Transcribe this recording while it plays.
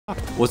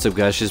What's up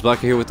guys, Shizbaka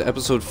here with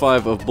episode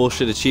 5 of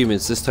Bullshit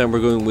Achievements. This time we're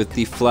going with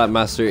the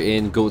Flapmaster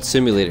in Goat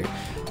Simulator.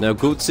 Now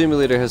Goat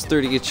Simulator has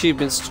 30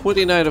 achievements,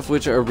 29 of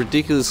which are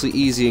ridiculously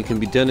easy and can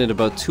be done in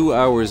about 2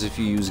 hours if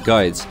you use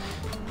guides.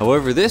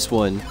 However, this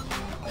one,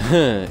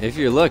 if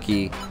you're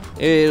lucky,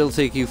 it'll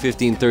take you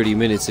 15-30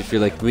 minutes if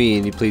you're like me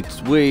and you played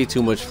way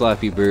too much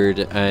Flappy Bird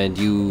and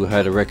you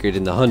had a record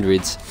in the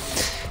hundreds.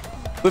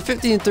 But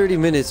 15-30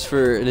 minutes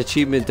for an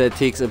achievement that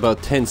takes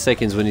about 10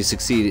 seconds when you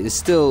succeed is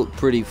still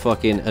pretty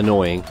fucking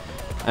annoying.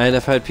 And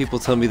I've had people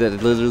tell me that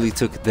it literally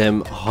took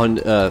them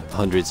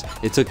hundreds.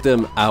 It took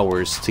them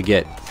hours to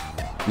get.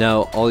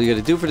 Now, all you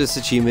gotta do for this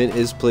achievement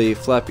is play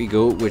Flappy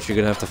Goat, which you're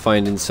gonna have to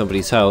find in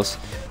somebody's house,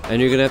 and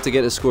you're gonna have to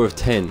get a score of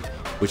 10,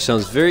 which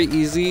sounds very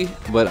easy,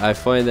 but I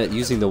find that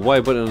using the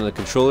Y button on the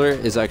controller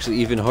is actually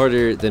even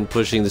harder than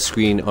pushing the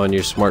screen on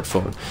your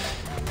smartphone.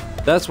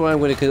 That's why I'm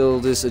going to call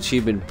this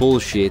achievement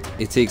bullshit.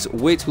 It takes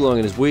way too long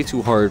and is way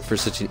too hard for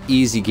such an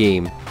easy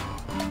game.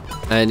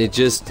 And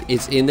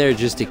it's in there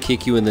just to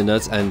kick you in the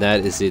nuts, and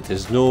that is it.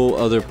 There's no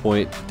other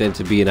point than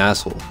to be an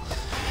asshole.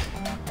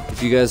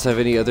 If you guys have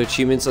any other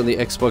achievements on the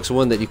Xbox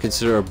One that you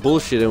consider are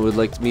bullshit and would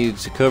like me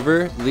to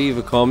cover, leave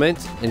a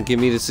comment and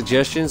give me the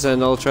suggestions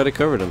and I'll try to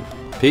cover them.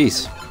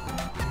 Peace.